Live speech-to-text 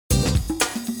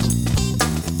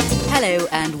Hello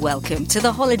and welcome to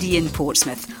the Holiday Inn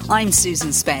Portsmouth. I'm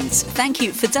Susan Spence. Thank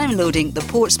you for downloading the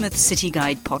Portsmouth City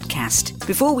Guide podcast.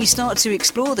 Before we start to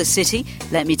explore the city,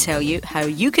 let me tell you how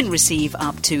you can receive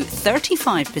up to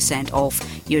 35% off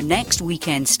your next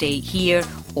weekend stay here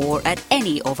or at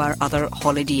any of our other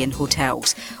Holiday Inn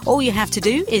hotels. All you have to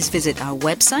do is visit our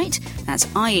website, that's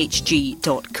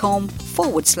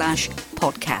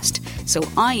ihg.com/podcast. So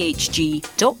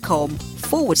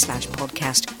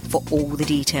ihg.com/podcast for all the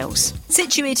details.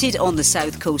 Situated on the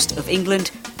south coast of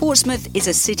England, Portsmouth is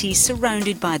a city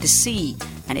surrounded by the sea,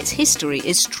 and its history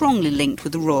is strongly linked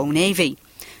with the Royal Navy.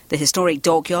 The historic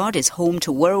dockyard is home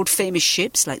to world-famous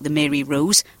ships like the Mary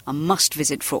Rose, a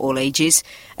must-visit for all ages.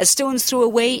 A stone's throw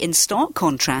away, in stark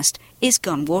contrast, is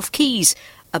Gunwharf Quays,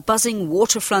 a buzzing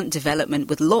waterfront development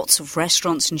with lots of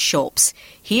restaurants and shops.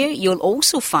 Here you'll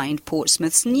also find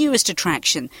Portsmouth's newest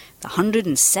attraction, the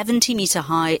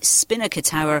 170-metre-high Spinnaker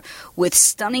Tower with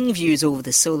stunning views over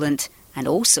the Solent and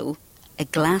also a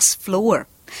glass floor.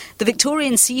 The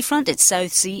Victorian seafront at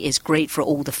Southsea is great for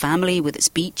all the family with its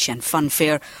beach and fun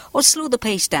fair, or slow the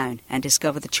pace down and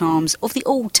discover the charms of the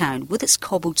Old Town with its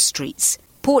cobbled streets.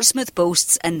 Portsmouth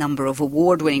boasts a number of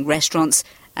award-winning restaurants,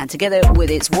 and together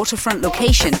with its waterfront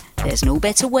location, there's no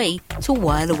better way to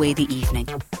while away the evening.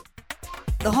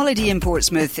 The Holiday Inn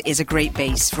Portsmouth is a great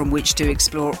base from which to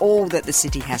explore all that the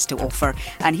city has to offer.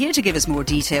 And here to give us more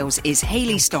details is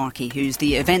Hayley Starkey, who's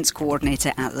the events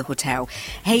coordinator at the hotel.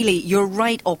 Hayley, you're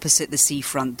right opposite the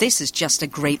seafront. This is just a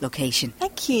great location.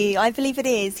 Thank you. I believe it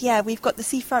is. Yeah, we've got the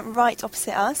seafront right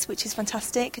opposite us, which is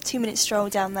fantastic. A 2-minute stroll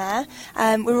down there.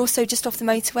 We're also just off the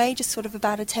motorway, just sort of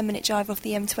about a 10-minute drive off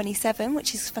the M27,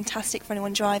 which is fantastic for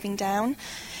anyone driving down.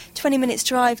 20 minutes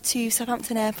drive to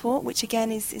Southampton Airport, which again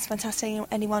is fantastic,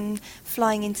 anyone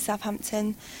flying into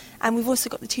Southampton. And we've also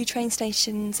got the 2 train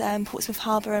stations, Portsmouth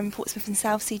Harbour and Portsmouth and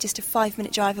Southsea, just a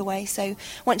 5-minute drive away. So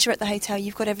once you're at the hotel,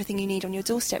 you've got everything you need on your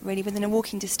doorstep, really, within a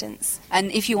walking distance.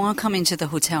 And if you are coming to the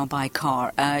hotel by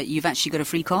car, you've actually got a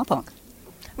free car park.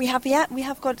 We have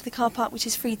got the car park, which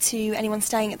is free to anyone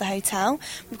staying at the hotel.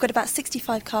 We've got about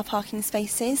 65 car parking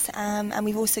spaces, and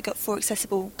we've also got 4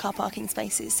 accessible car parking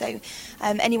spaces. So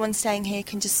anyone staying here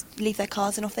can just leave their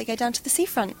cars and off they go down to the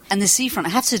seafront. And the seafront,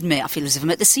 I have to admit, I feel as if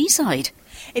I'm at the seaside.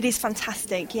 It is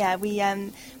fantastic, yeah.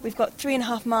 We've got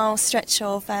 3.5 mile stretch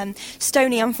of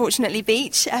stony, unfortunately,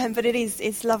 beach, but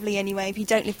it's lovely anyway if you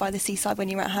don't live by the seaside when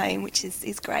you're at home, which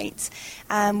is great.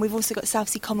 We've also got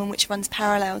Southsea Common, which runs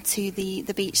parallel to the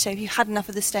beach, so if you've had enough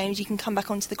of the stones, you can come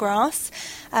back onto the grass.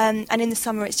 And in the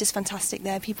summer, it's just fantastic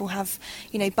there. People have,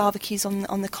 barbecues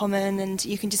on the common, and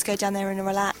you can just go down there and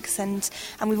relax. And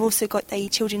we've also got a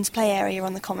children's play area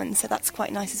on the common, so that's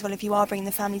quite nice as well if you are bringing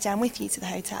the family down with you to the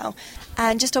hotel.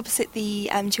 And just opposite the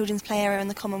children's play area on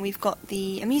the common, we've got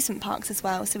the amusement parks as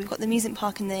well. So we've got the amusement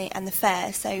park and the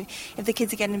fair. So if the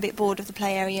kids are getting a bit bored of the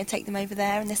play area, take them over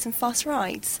there, and there's some fast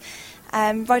rides.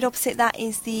 Right opposite that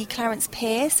is the Clarence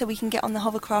Pier, so we can get on the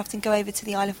hovercraft and go over to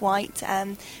the Isle of Wight,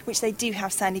 which they do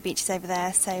have sandy beaches over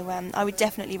there. So I would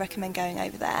definitely recommend going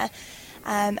over there.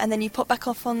 And then you pop back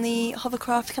off on the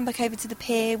hovercraft, come back over to the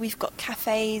pier. We've got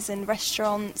cafes and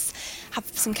restaurants, have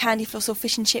some candy floss or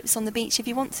fish and chips on the beach if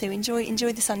you want to.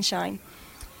 Enjoy the sunshine.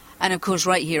 And of course,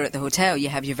 right here at the hotel, you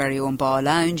have your very own bar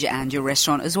lounge and your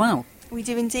restaurant as well. We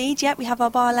do indeed, yeah. We have our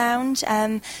bar lounge,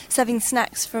 serving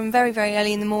snacks from very, very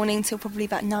early in the morning till probably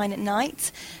about 9 at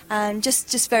night.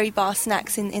 Just very bar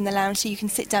snacks in the lounge, so you can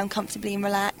sit down comfortably and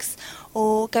relax,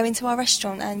 or go into our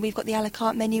restaurant, and we've got the a la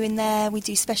carte menu in there. We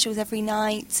do specials every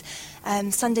night,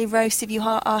 Sunday roast if you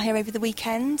are here over the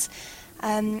weekend.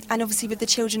 And obviously with the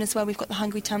children as well, we've got the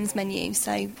Hungry Tums menu,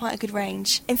 so quite a good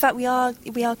range. In fact, we are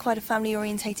quite a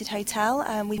family-orientated hotel.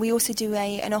 We also do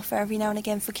an offer every now and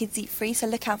again for Kids Eat Free, so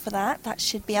look out for that. That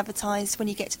should be advertised when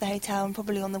you get to the hotel and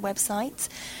probably on the website.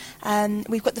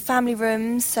 We've got the family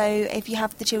rooms, so if you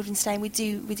have the children staying, we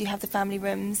do have the family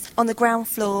rooms. On the ground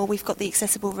floor, we've got the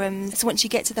accessible rooms. So once you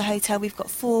get to the hotel, we've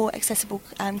got 4 accessible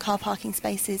car parking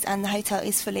spaces, and the hotel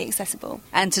is fully accessible.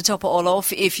 And to top it all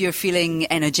off, if you're feeling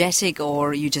energetic or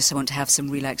you just want to have some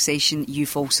relaxation,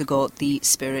 you've also got the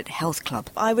Spirit Health Club.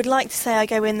 I would like to say I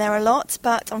go in there a lot,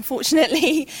 but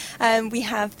unfortunately we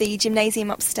have the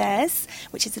gymnasium upstairs,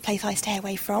 which is the place I stay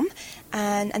away from.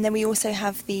 And then we also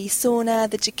have the sauna,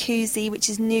 the jacuzzi, which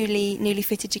is newly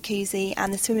fitted jacuzzi,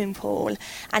 and the swimming pool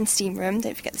and steam room.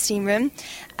 Don't forget the steam room.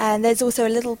 And there's also a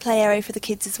little play area for the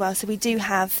kids as well. So we do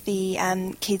have the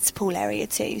kids pool area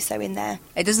too. So in there.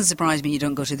 It doesn't surprise me you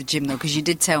don't go to the gym though, because you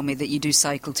did tell me that you do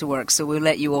cycle to work. So we'll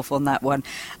let you off on that one.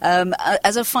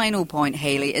 As a final point,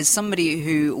 Hayley, as somebody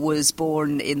who was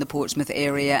born in the Portsmouth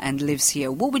area and lives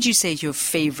here, what would you say is your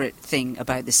favourite thing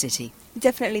about the city?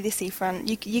 Definitely the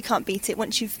seafront. You can't beat it.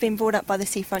 Once you've been brought up by the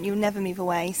seafront, you'll never move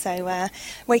away. So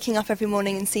waking up every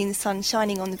morning and seeing the sun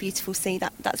shining on the beautiful sea,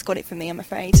 that's got it for me, I'm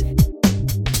afraid.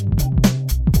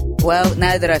 Well,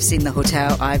 now that I've seen the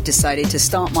hotel, I've decided to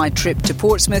start my trip to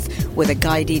Portsmouth with a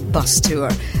guided bus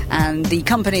tour. And the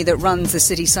company that runs the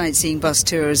city sightseeing bus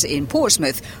tours in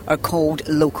Portsmouth are called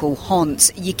Local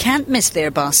Haunts. You can't miss their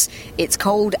bus. It's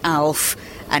called Alf,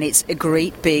 and it's a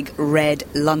great big red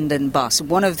London bus,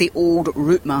 one of the old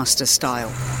Routemaster style.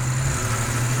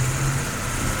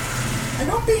 And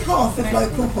on behalf of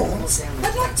Local Haunts,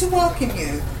 I'd like to welcome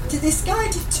you to this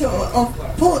guided tour of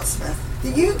Portsmouth,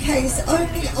 the UK's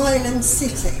only island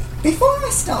city. Before I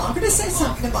start, I'm going to say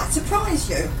something that might surprise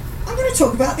you. I'm going to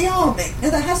talk about the army.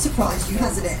 Now, that has surprised you,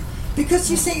 hasn't it?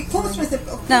 Because, you see,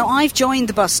 Portsmouth... Now, I've joined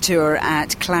the bus tour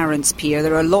at Clarence Pier.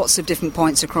 There are lots of different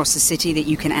points across the city that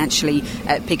you can actually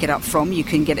pick it up from. You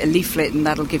can get a leaflet and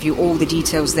that'll give you all the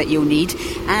details that you'll need.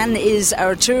 Anne is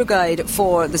our tour guide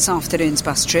for this afternoon's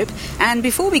bus trip. And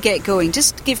before we get going,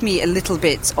 just give me a little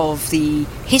bit of the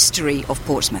history of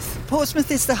Portsmouth.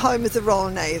 Portsmouth is the home of the Royal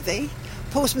Navy.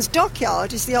 Portsmouth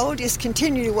Dockyard is the oldest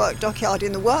continually worked dockyard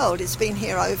in the world. It's been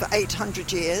here over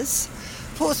 800 years.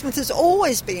 Portsmouth has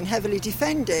always been heavily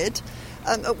defended.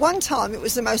 At one time, it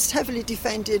was the most heavily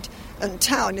defended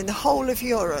town in the whole of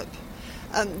Europe.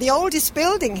 The oldest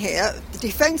building here, the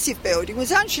defensive building,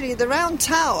 was actually the Round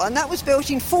Tower, and that was built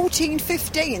in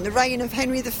 1415, the reign of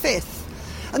Henry V.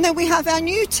 And then we have our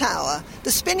new tower,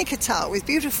 the Spinnaker Tower, with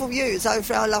beautiful views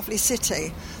over our lovely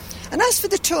city. And as for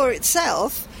the tour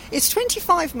itself, it's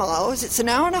 25 miles, it's an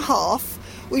hour and a half.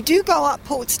 We do go up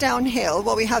Portsdown Hill,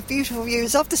 where we have beautiful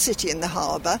views of the city and the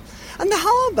harbour. And the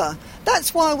harbour,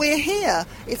 that's why we're here.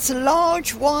 It's a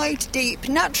large, wide, deep,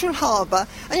 natural harbour,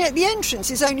 and yet the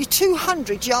entrance is only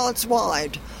 200 yards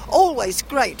wide. Always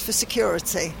great for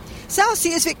security.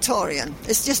 Southsea is Victorian.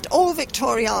 It's just all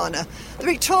Victoriana. The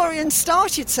Victorians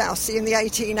started Southsea in the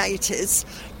 1880s,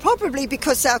 probably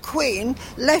because our Queen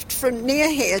left from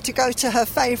near here to go to her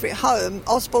favourite home,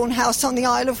 Osborne House on the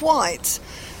Isle of Wight.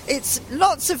 It's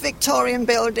lots of Victorian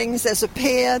buildings. There's a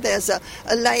pier, there's a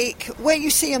lake. Where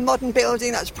you see a modern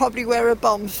building, that's probably where a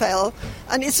bomb fell.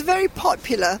 And it's a very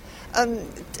popular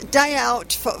day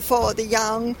out for the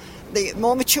young. The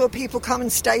more mature people come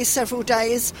and stay several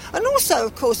days. And also,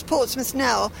 of course, Portsmouth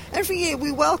now, every year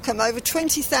we welcome over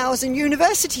 20,000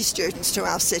 university students to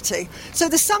our city. So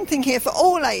there's something here for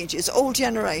all ages, all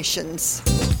generations.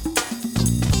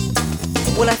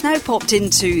 Well, I've now popped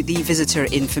into the Visitor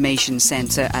Information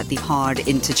Centre at the Hard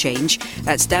Interchange.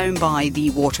 That's down by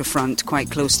the waterfront, quite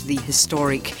close to the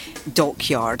historic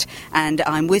dockyard. And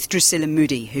I'm with Drusilla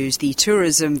Moody, who's the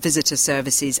Tourism, Visitor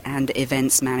Services and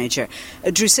Events Manager.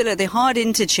 Drusilla, the Hard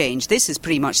Interchange, this is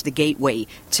pretty much the gateway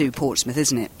to Portsmouth,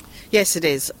 isn't it? Yes, it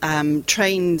is.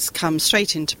 Trains come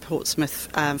straight into Portsmouth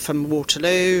from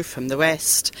Waterloo, from the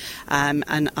west,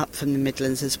 and up from the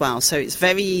Midlands as well. So it's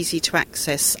very easy to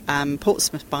access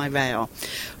Portsmouth by rail.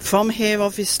 From here,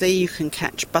 obviously, you can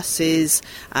catch buses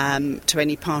to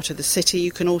any part of the city.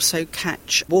 You can also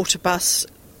catch water bus,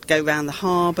 go round the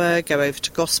harbour, go over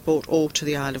to Gosport or to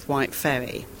the Isle of Wight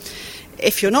ferry.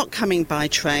 If you're not coming by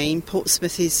train,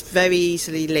 Portsmouth is very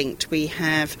easily linked. We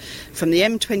have, from the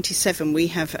M27, we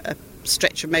have a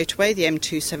stretch of motorway, the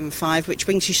M275, which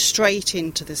brings you straight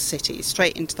into the city,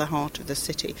 straight into the heart of the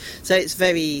city. So it's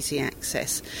very easy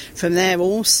access. From there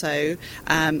also,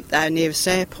 our nearest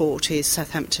airport is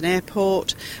Southampton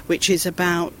Airport, which is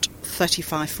about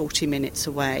 35-40 minutes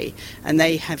away, and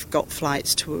they have got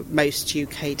flights to most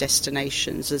UK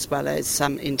destinations as well as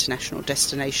some international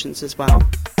destinations as well.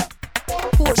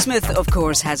 Portsmouth, of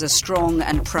course, has a strong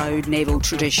and proud naval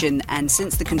tradition, and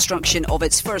since the construction of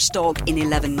its first dock in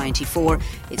 1194,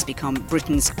 it's become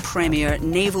Britain's premier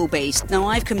naval base. Now,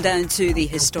 I've come down to the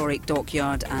historic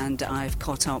dockyard and I've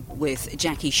caught up with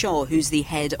Jackie Shaw, who's the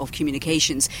head of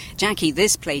communications. Jackie,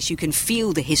 this place, you can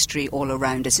feel the history all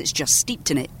around us. It's just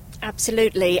steeped in it.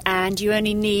 Absolutely, and you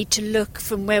only need to look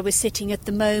from where we're sitting at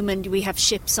the moment. We have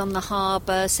ships on the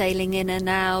harbour sailing in and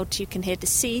out. You can hear the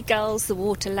seagulls, the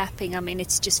water lapping. I mean,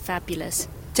 it's just fabulous.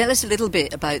 Tell us a little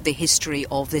bit about the history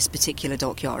of this particular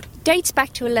dockyard. Dates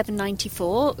back to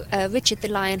 1194. Richard the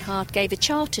Lionheart gave a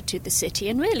charter to the city,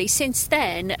 and really since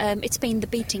then it's been the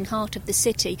beating heart of the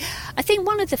city. I think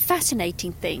one of the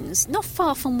fascinating things, not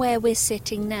far from where we're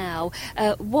sitting now,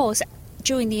 was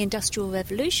during the Industrial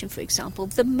Revolution, for example,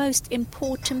 the most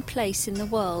important place in the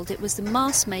world. It was the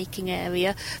mast-making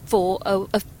area for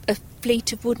a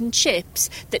fleet of wooden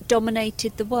ships that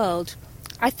dominated the world.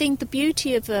 I think the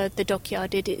beauty of the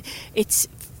dockyard, it's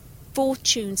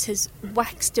fortunes has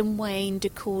waxed and waned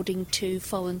according to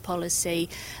foreign policy.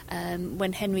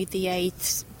 When Henry VIII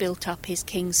built up his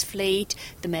King's Fleet,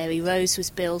 the Mary Rose was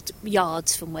built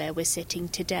yards from where we're sitting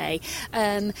today.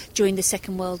 During the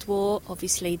Second World War,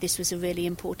 obviously this was a really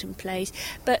important place,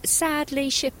 but sadly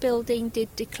shipbuilding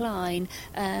did decline,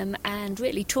 and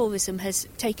really tourism has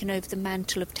taken over the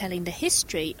mantle of telling the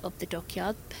history of the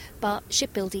dockyard, but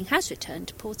shipbuilding has returned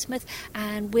to Portsmouth,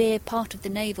 and we're part of the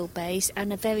naval base,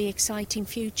 and a very exciting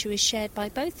future is shared by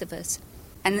both of us.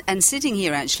 And sitting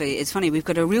here, actually, it's funny, we've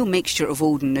got a real mixture of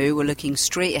old and new. We're looking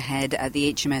straight ahead at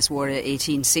the HMS Warrior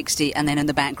 1860, and then in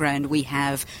the background we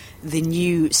have the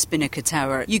new Spinnaker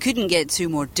Tower. You couldn't get two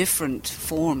more different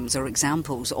forms or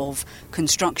examples of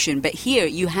construction, but here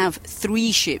you have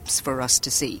three ships for us to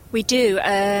see. We do.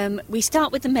 We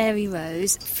start with the Mary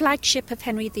Rose, flagship of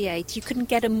Henry VIII. You couldn't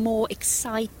get a more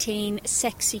exciting,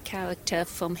 sexy character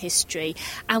from history.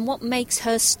 And what makes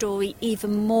her story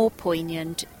even more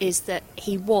poignant is that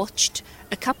he watched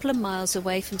a couple of miles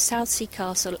away from Southsea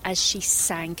Castle as she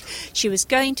sank. She was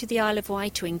going to the Isle of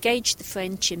Wight to engage the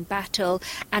French in battle,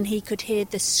 and he could hear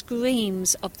the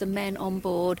screams of the men on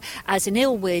board as an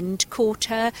ill wind caught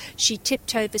her. She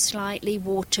tipped over slightly,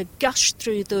 water gushed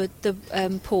through the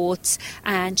ports,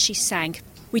 and she sank.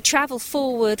 We travel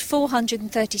forward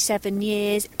 437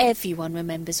 years. Everyone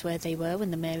remembers where they were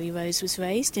when the Mary Rose was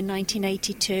raised in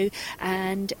 1982,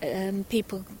 and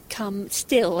people come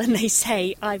still and they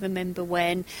say, I remember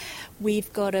when.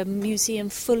 We've got a museum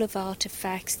full of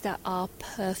artefacts that are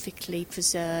perfectly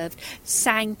preserved.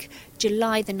 Sank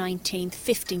July the 19th,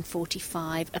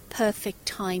 1545, a perfect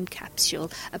time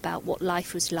capsule about what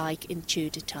life was like in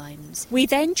Tudor times. We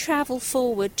then travel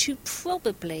forward to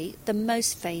probably the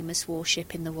most famous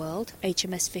warship in the world,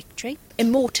 HMS Victory,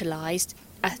 immortalised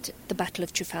at the Battle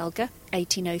of Trafalgar,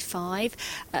 1805,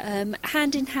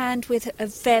 hand in hand with a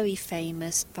very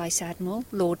famous Vice Admiral,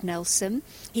 Lord Nelson.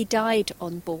 He died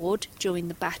on board during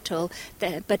the battle,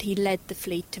 but he led the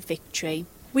fleet to victory.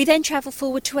 We then travel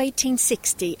forward to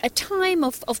 1860, a time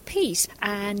of peace,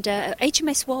 and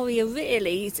HMS Warrior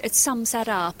really sums that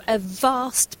up. A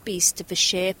vast beast of a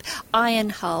ship,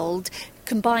 iron-hulled,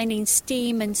 combining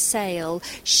steam and sail.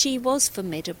 She was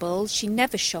formidable. She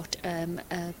never shot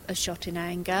a shot in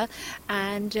anger,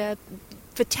 and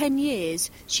for 10 years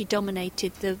she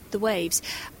dominated the waves.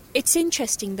 It's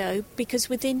interesting, though, because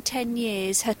within 10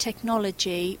 years her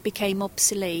technology became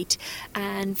obsolete,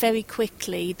 and very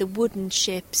quickly the wooden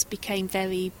ships became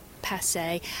very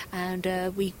passé,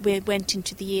 and we went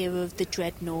into the era of the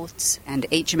dreadnoughts. And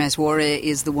HMS Warrior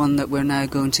is the one that we're now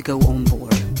going to go on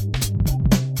board.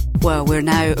 Well, we're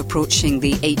now approaching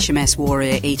the HMS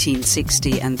Warrior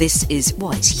 1860, and this is,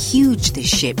 it's huge, this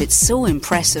ship. It's so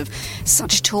impressive.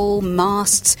 Such tall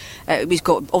masts. We've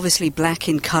got obviously black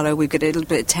in colour. We've got a little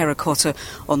bit of terracotta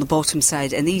on the bottom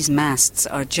side, and these masts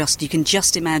are you can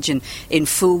just imagine in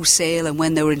full sail and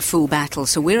when they were in full battle.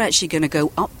 So we're actually going to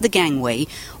go up the gangway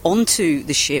onto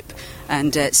the ship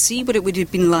and see what it would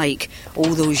have been like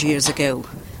all those years ago.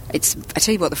 I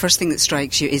tell you what, the first thing that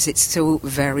strikes you is it's so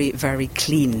very, very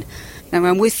clean. Now,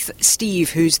 I'm with Steve,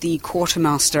 who's the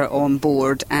quartermaster on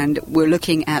board, and we're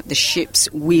looking at the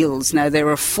ship's wheels. Now, there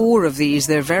are 4 of these.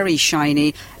 They're very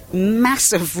shiny,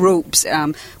 massive ropes.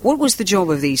 What was the job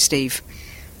of these, Steve?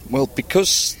 Well,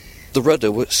 because the rudder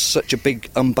was such a big,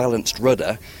 unbalanced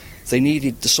rudder, they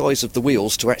needed the size of the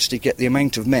wheels to actually get the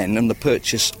amount of men and the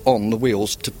purchase on the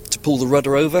wheels to pull the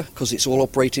rudder over, because it's all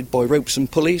operated by ropes and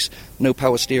pulleys, no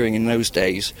power steering in those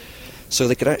days. So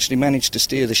they could actually manage to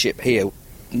steer the ship here,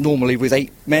 normally with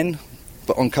 8 men,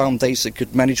 but on calm days they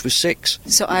could manage with 6.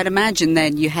 So I'd imagine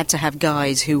then you had to have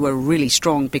guys who were really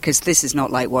strong, because this is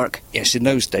not light work. Yes, in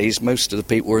those days most of the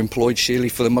people were employed sheerly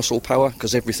for the muscle power,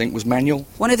 because everything was manual.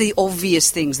 One of the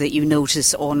obvious things that you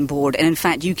notice on board, and in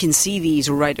fact you can see these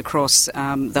right across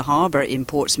the harbour in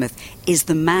Portsmouth, is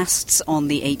the masts on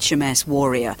the HMS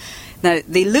Warrior. Now,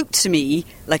 they look to me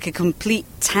like a complete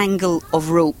tangle of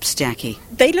ropes, Jackie.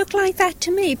 They look like that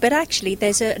to me, but actually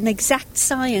there's an exact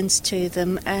science to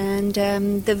them, and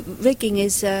the rigging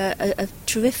is a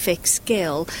terrific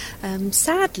skill,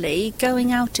 sadly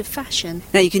going out of fashion.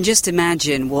 Now, you can just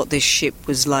imagine what this ship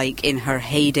was like in her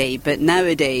heyday, but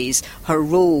nowadays her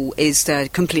role is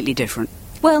completely different.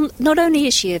 Well, not only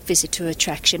is she a visitor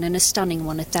attraction, and a stunning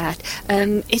one at that,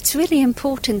 it's really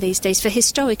important these days for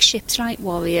historic ships like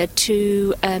Warrior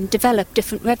to develop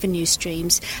different revenue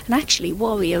streams. And actually,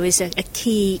 Warrior is a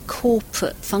key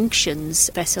corporate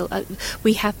functions vessel.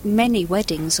 We have many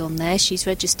weddings on there. She's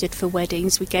registered for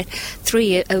weddings. We get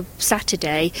 3 a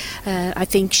Saturday. I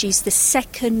think she's the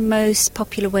second most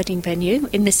popular wedding venue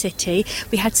in the city.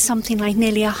 We had something like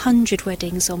nearly 100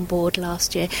 weddings on board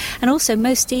last year. And also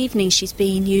most evenings she's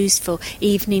being used for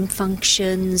evening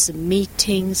functions and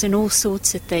meetings and all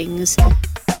sorts of things.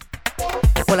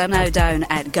 Well, I'm now down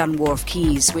at Gunwharf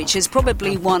Quays, which is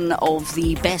probably one of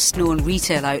the best-known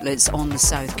retail outlets on the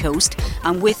south coast.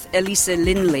 I'm with Elisa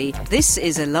Linley. This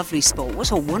is a lovely spot.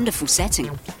 What a wonderful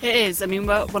setting. It is. I mean,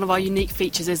 one of our unique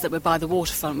features is that we're by the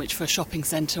waterfront, which for a shopping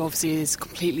centre obviously is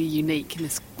completely unique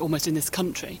almost in this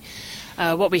country.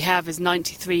 What we have is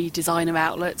 93 designer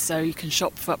outlets, so you can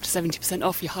shop for up to 70%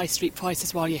 off your high street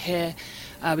prices while you're here.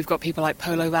 We've got people like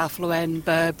Polo, Ralph Lauren,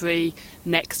 Burberry,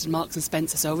 Next and Marks &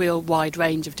 Spencer, so a real wide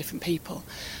range of different people.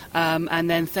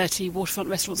 And then 30 waterfront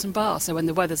restaurants and bars, so when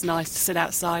the weather's nice to sit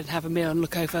outside and have a meal and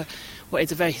look over what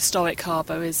is a very historic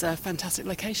harbour is a fantastic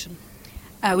location.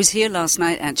 I was here last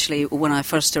night, actually, when I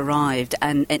first arrived,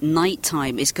 and at night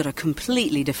time it's got a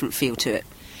completely different feel to it.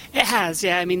 It has,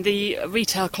 yeah. I mean, the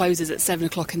retail closes at 7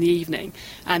 o'clock in the evening,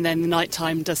 and then the night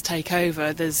time does take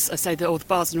over. There's, I say, all the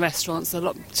bars and restaurants, a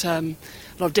lot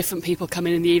of different people come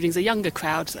in the evenings, a younger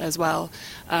crowd as well.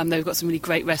 They've got some really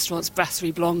great restaurants.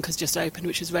 Brasserie Blanc has just opened,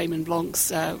 which is Raymond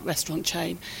Blanc's restaurant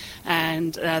chain,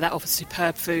 and that offers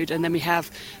superb food. And then we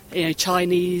have,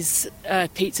 Chinese,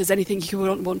 pizzas, anything you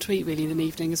can want to eat really in an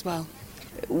evening as well.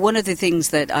 One of the things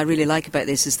that I really like about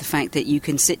this is the fact that you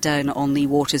can sit down on the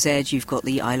water's edge. You've got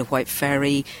the Isle of Wight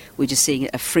ferry. We're just seeing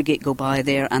a frigate go by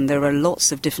there, and there are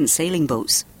lots of different sailing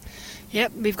boats.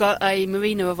 Yep, we've got a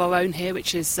marina of our own here,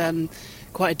 which is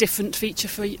quite a different feature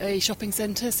for a shopping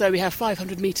centre. So we have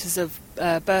 500 metres of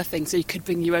berthing, so you could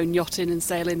bring your own yacht in and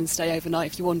sail in and stay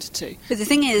overnight if you wanted to. But the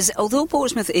thing is, although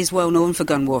Portsmouth is well known for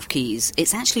Gunwharf Quays,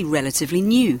 it's actually relatively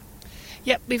new.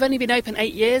 Yep, we've only been open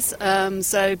 8 years,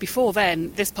 so before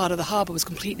then this part of the harbour was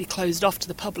completely closed off to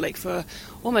the public for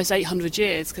almost 800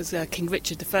 years because King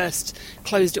Richard I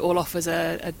closed it all off as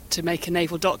to make a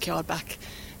naval dockyard back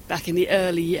in the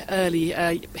early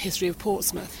history of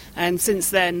Portsmouth. And since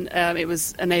then it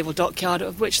was a naval dockyard,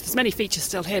 of which there's many features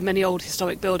still here, many old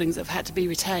historic buildings that have had to be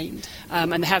retained,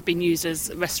 and they have been used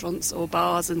as restaurants or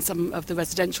bars, and some of the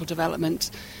residential development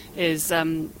is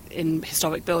in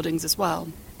historic buildings as well.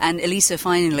 And Elisa,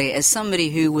 finally, as somebody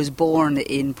who was born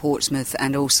in Portsmouth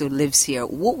and also lives here,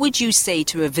 what would you say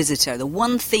to a visitor, the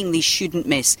one thing they shouldn't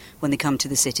miss when they come to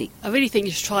the city? I really think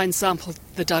you should try and sample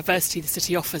the diversity the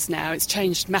city offers now. It's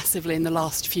changed massively in the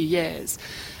last few years.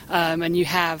 And you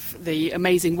have the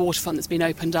amazing waterfront that's been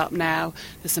opened up now.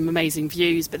 There's some amazing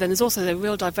views, but then there's also the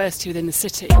real diversity within the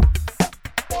city.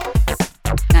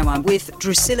 Now I'm with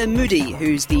Drusilla Moody,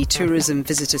 who's the Tourism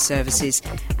Visitor Services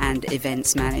and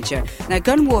Events Manager. Now,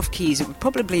 Gunwharf Quays, it would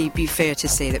probably be fair to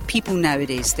say that people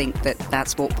nowadays think that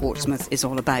that's what Portsmouth is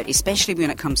all about, especially when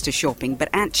it comes to shopping. But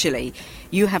actually,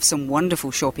 you have some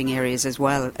wonderful shopping areas as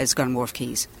well as Gunwharf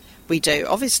Quays. We do.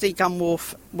 Obviously,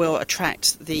 Gunwharf will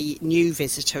attract the new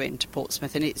visitor into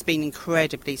Portsmouth, and it's been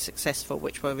incredibly successful,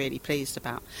 which we're really pleased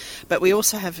about. But we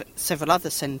also have several other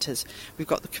centres. We've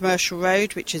got the Commercial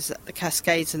Road, which is at the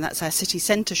Cascades, and that's our city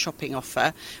centre shopping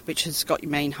offer, which has got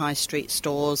your main high street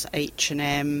stores,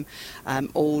 H&M,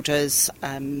 Alders,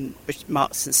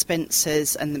 Marks and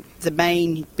Spencers, and the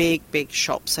main big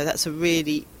shops. So that's a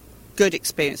really good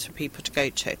experience for people to go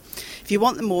to. If you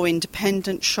want the more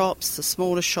independent shops, the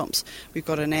smaller shops, we've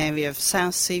got an area of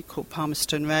Southsea called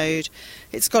Palmerston Road.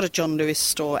 It's got a John Lewis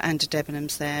store and a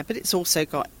Debenhams there, but it's also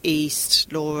got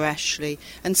East, Laura Ashley,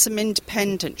 and some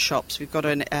independent shops. We've got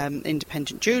an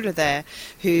independent jeweller there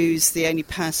who's the only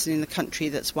person in the country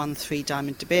that's won 3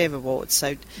 Diamond De Beer awards.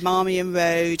 So Marmion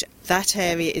Road, that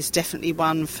area is definitely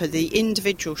one for the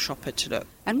individual shopper to look.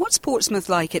 And what's Portsmouth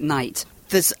like at night?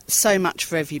 There's so much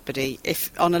for everybody.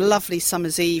 If on a lovely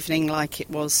summer's evening like it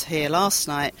was here last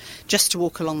night, just to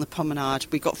walk along the promenade,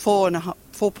 we've got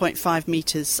 4.5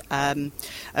 metres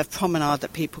of promenade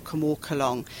that people can walk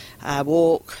along.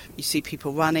 You see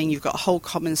people running, you've got a whole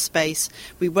common space.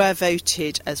 We were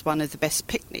voted as one of the best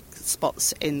picnic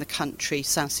spots in the country,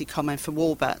 Southsea Common, for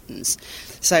Warburtons.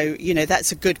 So,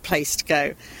 that's a good place to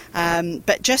go.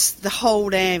 But just the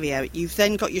whole area, you've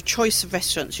then got your choice of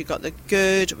restaurants. You've got the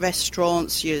good restaurants,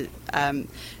 your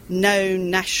known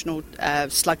national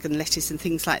slug and lettuce and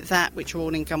things like that, which are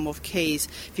all in Gunwharf Quays.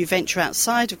 If you venture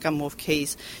outside of Gunwharf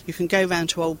Quays, you can go round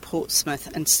to Old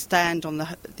Portsmouth and stand on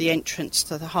the entrance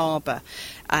to the harbour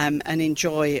and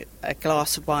enjoy a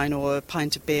glass of wine or a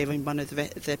pint of beer in one of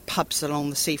the pubs along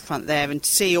the seafront there, and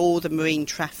see all the marine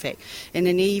traffic. In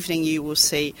an evening you will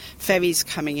see ferries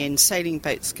coming in, sailing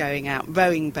boats going out,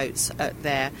 rowing boats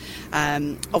there.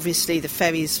 Obviously the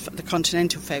ferries, the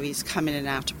continental ferries, come in and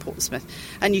out of Portsmouth,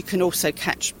 and you can also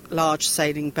catch large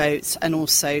sailing boats and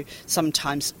also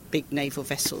sometimes big naval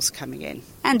vessels coming in.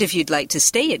 And if you'd like to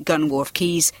stay at Gunwharf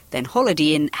Quays, then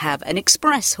Holiday Inn have an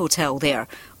Express hotel there.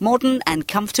 Modern and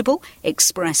comfortable,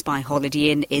 Express by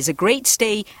Holiday Inn is a great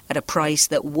stay at a price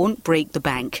that won't break the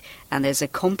bank. And there's a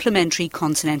complimentary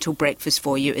continental breakfast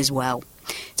for you as well.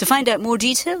 To find out more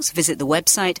details, visit the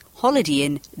website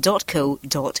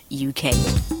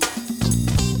holidayinn.co.uk.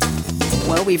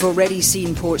 Well, we've already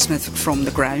seen Portsmouth from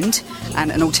the ground,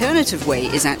 and an alternative way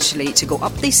is actually to go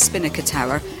up the Spinnaker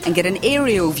Tower and get an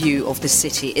aerial view of the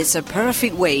city. It's a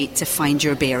perfect way to find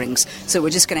your bearings. So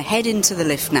we're just going to head into the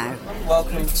lift now.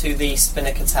 Welcome to the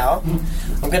Spinnaker Tower.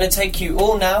 I'm going to take you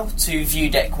all now to View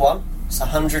Deck 1. It's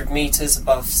 100 metres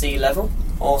above sea level,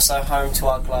 also home to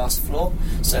our glass floor.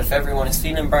 So if everyone is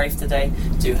feeling brave today,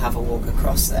 do have a walk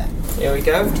across there. Here we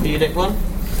go, View Deck 1.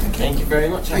 Thank you very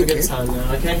much. Have a good time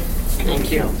now, okay?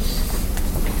 Thank you.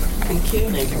 Thank you.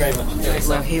 Thank you very much.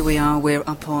 Well, here we are. We're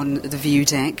up on the view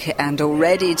deck, and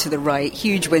already to the right,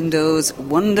 huge windows,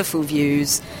 wonderful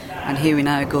views. And here we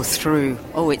now go through.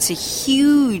 Oh, it's a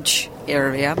huge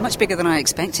area, much bigger than I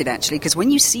expected, actually, because when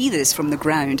you see this from the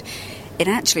ground, it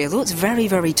actually, although it's very,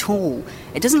 very tall,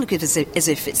 it doesn't look as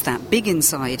if it's that big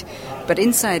inside. But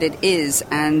inside it is,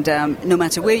 and no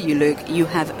matter where you look, you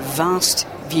have vast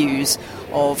views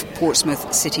of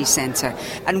Portsmouth city centre.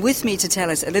 And with me to tell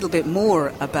us a little bit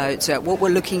more about what we're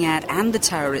looking at and the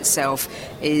tower itself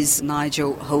is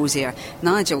Nigel Hosier.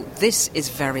 Nigel, this is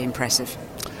very impressive.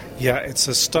 Yeah, it's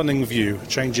a stunning view. It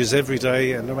changes every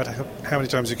day, and no matter how many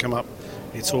times you come up,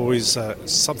 it's always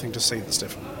something to see that's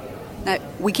different. Now,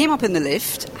 we came up in the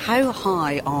lift. How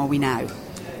high are we now?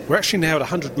 We're actually now at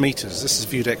 100 metres. This is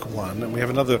View Deck 1, and we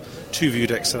have another 2 view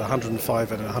decks at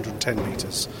 105 and 110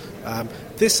 metres.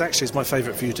 This actually is my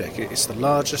favourite view deck. It's the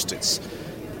largest, it's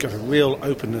got a real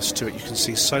openness to it, you can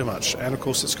see so much, and of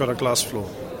course it's got a glass floor.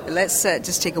 Let's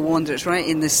just take a wander. It's right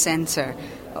in the centre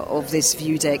of this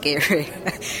view deck area.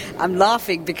 I'm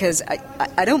laughing because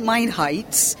I don't mind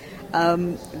heights,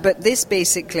 but this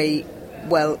basically,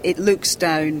 well, it looks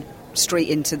down straight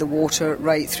into the water,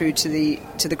 right through to the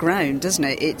ground, doesn't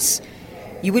it?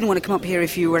 You wouldn't want to come up here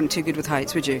if you weren't too good with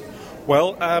heights, would you?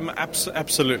 Well,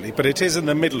 absolutely, but it is in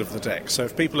the middle of the deck, so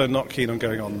if people are not keen on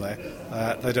going on there,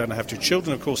 they don't have to.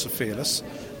 Children, of course, are fearless.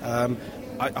 I've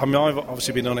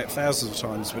obviously been on it thousands of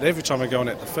times, but every time I go on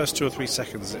it, the first 2 or 3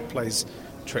 seconds it plays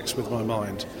tricks with my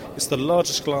mind. It's the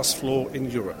largest glass floor in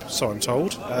Europe, so I'm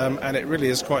told, and it really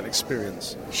is quite an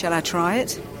experience. Shall I try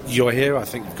it? You're here, I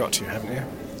think you've got to, haven't you?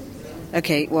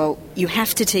 OK, well, you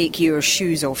have to take your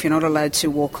shoes off. You're not allowed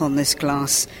to walk on this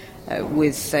glass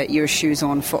with your shoes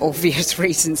on for obvious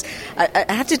reasons. I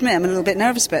have to admit I'm a little bit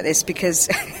nervous about this because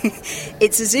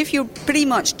it's as if you're pretty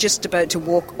much just about to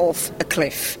walk off a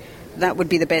cliff. That would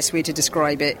be the best way to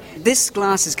describe it. This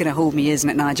glass is going to hold me, isn't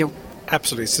it, Nigel?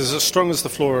 Absolutely. It's as strong as the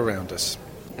floor around us.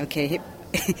 OK,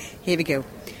 here we go.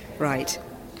 Right.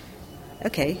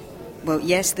 OK. Well,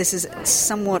 yes, this is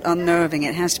somewhat unnerving,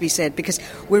 it has to be said, because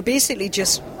we're basically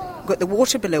just got the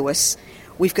water below us.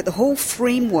 We've got the whole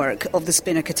framework of the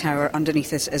Spinnaker Tower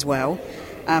underneath us as well.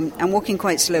 I'm walking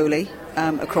quite slowly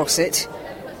across it.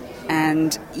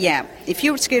 And, yeah, if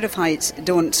you're scared of heights,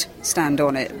 don't stand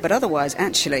on it. But otherwise,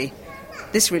 actually,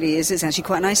 this really is, it's actually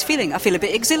quite a nice feeling. I feel a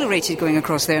bit exhilarated going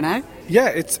across there now. Yeah,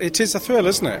 it is a thrill,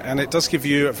 isn't it? And it does give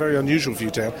you a very unusual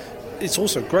view down. It's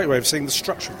also a great way of seeing the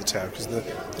structure of the tower, because the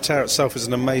tower itself is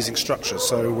an amazing structure,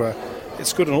 so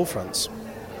it's good on all fronts.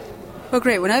 Well,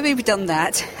 great. Well, now we've done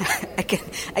that,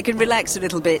 I can relax a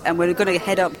little bit, and we're going to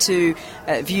head up to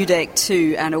View Deck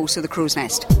 2 and also the Crow's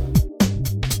Nest.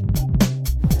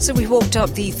 So we walked up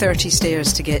the 30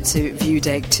 stairs to get to View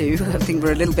Deck 2. I think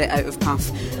we're a little bit out of puff.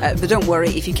 But don't worry,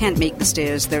 if you can't make the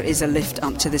stairs, there is a lift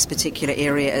up to this particular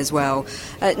area as well.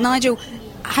 Nigel,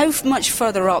 how much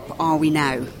further up are we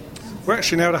now? We're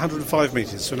actually now at 105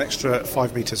 metres, so an extra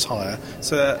 5 metres higher.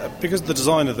 So because of the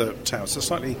design of the tower, it's a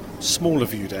slightly smaller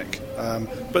view deck.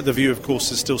 But the view, of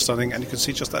course, is still stunning, and you can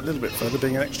see just that little bit further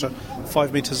being an extra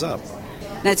 5 metres up.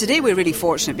 Now today we're really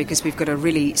fortunate because we've got a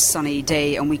really sunny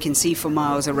day and we can see for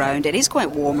miles around. It is quite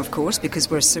warm, of course,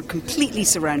 because we're so completely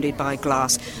surrounded by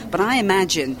glass. But I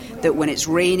imagine that when it's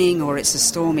raining or it's a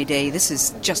stormy day, this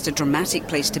is just a dramatic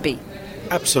place to be.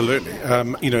 Absolutely.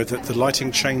 The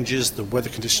lighting changes, the weather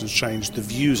conditions change, the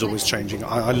view's always changing.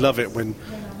 I love it when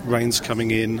rain's coming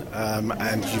in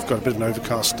and you've got a bit of an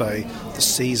overcast day. The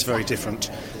sea's very different.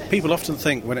 People often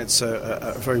think when it's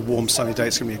a very warm, sunny day,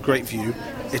 it's going to be a great view.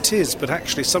 It is, but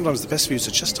actually sometimes the best views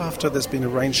are just after there's been a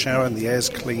rain shower and the air's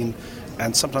clean,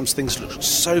 and sometimes things look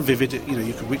so vivid,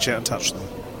 you can reach out and touch them.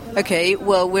 OK,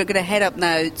 well, we're going to head up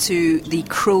now to the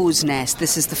Crow's Nest.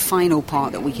 This is the final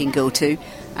part that we can go to,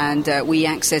 and we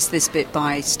access this bit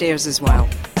by stairs as well.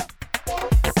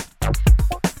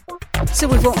 So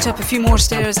we've walked up a few more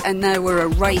stairs and now we're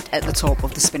right at the top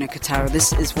of the Spinnaker Tower.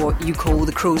 This is what you call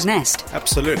the Crow's Nest.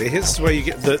 Absolutely. Here's where you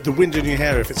get the wind in your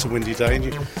hair if it's a windy day,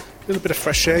 and a little bit of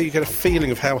fresh air, you get a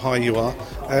feeling of how high you are.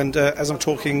 And as I'm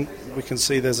talking, we can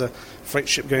see there's a freight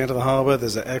ship going into the harbour,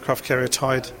 there's an aircraft carrier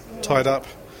tied up,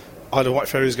 Isle of Wight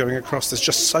ferries going across. There's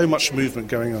just so much movement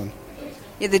going on.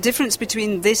 Yeah, the difference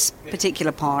between this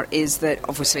particular part is that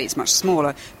obviously it's much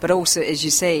smaller, but also, as you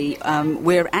say,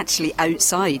 we're actually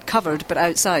outside, covered, but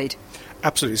outside.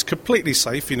 Absolutely, it's completely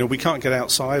safe. We can't get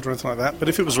outside or anything like that, but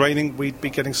if it was raining, we'd be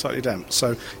getting slightly damp.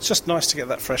 So it's just nice to get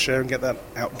that fresh air and get that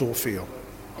outdoor feel.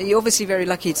 You're obviously very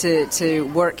lucky to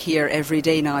work here every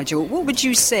day, Nigel. What would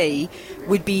you say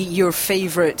would be your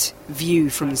favourite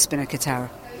view from the Spinnaker Tower?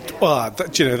 Well,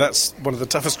 that's one of the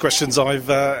toughest questions I've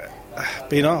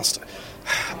been asked.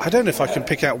 I don't know if I can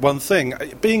pick out one thing.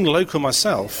 Being local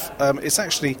myself, it's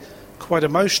actually quite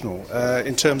emotional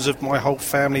in terms of my whole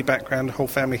family background, whole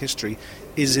family history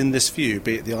is in this view,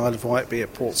 be it the Isle of Wight, be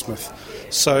it Portsmouth.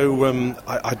 So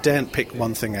I daren't pick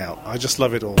one thing out. I just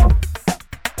love it all.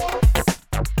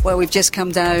 Well, we've just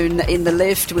come down in the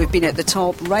lift. We've been at the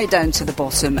top, right down to the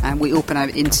bottom, and we open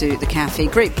out into the cafe.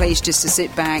 Great place just to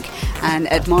sit back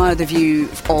and admire the view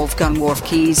of Gunwharf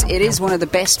Quays. It is one of the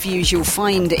best views you'll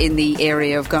find in the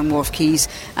area of Gunwharf Quays,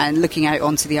 and looking out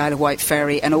onto the Isle of Wight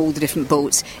ferry and all the different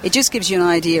boats. It just gives you an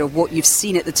idea of what you've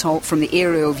seen at the top from the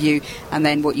aerial view, and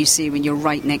then what you see when you're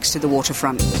right next to the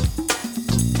waterfront.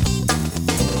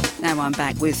 Now I'm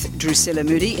back with Drusilla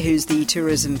Moody, who's the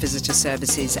Tourism Visitor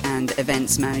Services and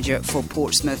Events Manager for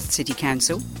Portsmouth City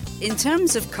Council. In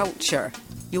terms of culture,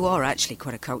 you are actually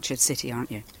quite a cultured city,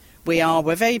 aren't you? We are.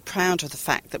 We're very proud of the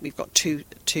fact that we've got two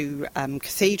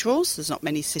cathedrals. There's not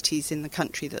many cities in the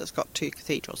country that has got two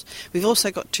cathedrals. We've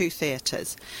also got two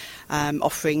theatres,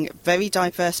 offering very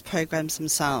diverse programmes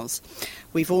themselves.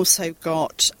 We've also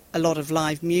got a lot of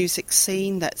live music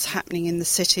scene that's happening in the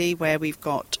city, where we've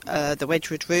got the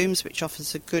Wedgwood Rooms, which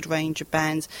offers a good range of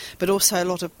bands, but also a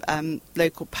lot of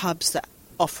local pubs that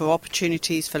offer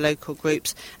opportunities for local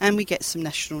groups, and we get some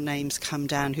national names come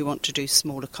down who want to do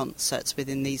smaller concerts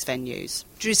within these venues.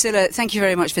 Drusilla, thank you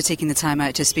very much for taking the time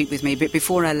out to speak with me, but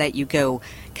before I let you go,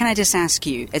 can I just ask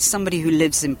you, as somebody who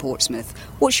lives in Portsmouth,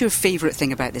 what's your favourite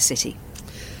thing about the city?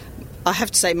 I have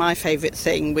to say my favourite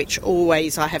thing, which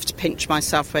always I have to pinch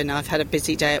myself when I've had a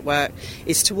busy day at work,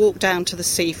 is to walk down to the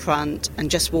seafront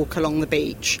and just walk along the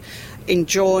beach.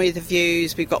 Enjoy the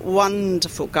views. We've got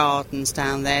wonderful gardens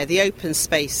down there. The open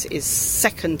space is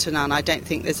second to none. I don't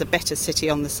think there's a better city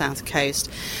on the south coast.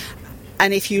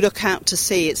 And if you look out to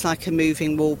sea, it's like a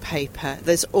moving wallpaper.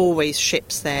 There's always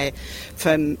ships there,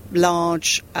 from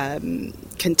large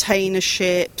container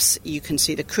ships. You can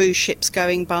see the cruise ships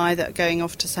going by that are going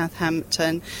off to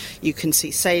Southampton. You can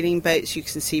see sailing boats. You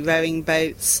can see rowing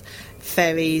boats,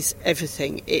 ferries,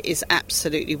 everything. It is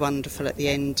absolutely wonderful at the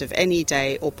end of any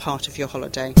day or part of your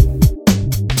holiday.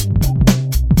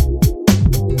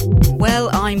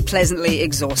 Well, I'm pleasantly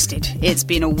exhausted. It's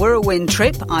been a whirlwind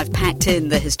trip. I've packed in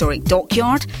the historic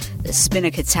dockyard, the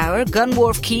Spinnaker Tower,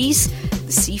 Gunwharf Quays,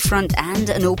 the seafront and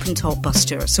an open-top bus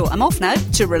tour. So I'm off now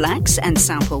to relax and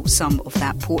sample some of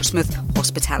that Portsmouth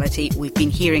hospitality we've been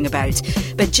hearing about.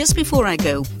 But just before I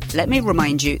go, let me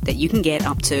remind you that you can get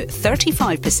up to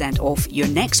 35% off your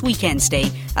next weekend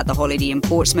stay at the Holiday Inn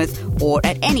Portsmouth or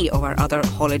at any of our other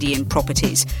Holiday Inn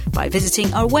properties by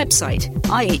visiting our website,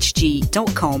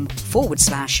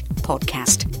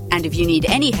 ihg.com/podcast. And if you need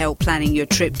any help planning your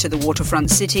trip to the waterfront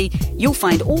city, you'll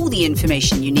find all the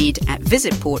information you need at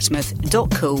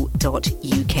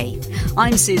visitportsmouth.co.uk.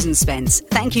 I'm Susan Spence.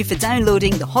 Thank you for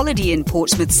downloading the Holiday Inn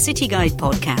Portsmouth City Guide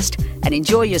podcast and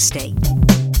enjoy your stay.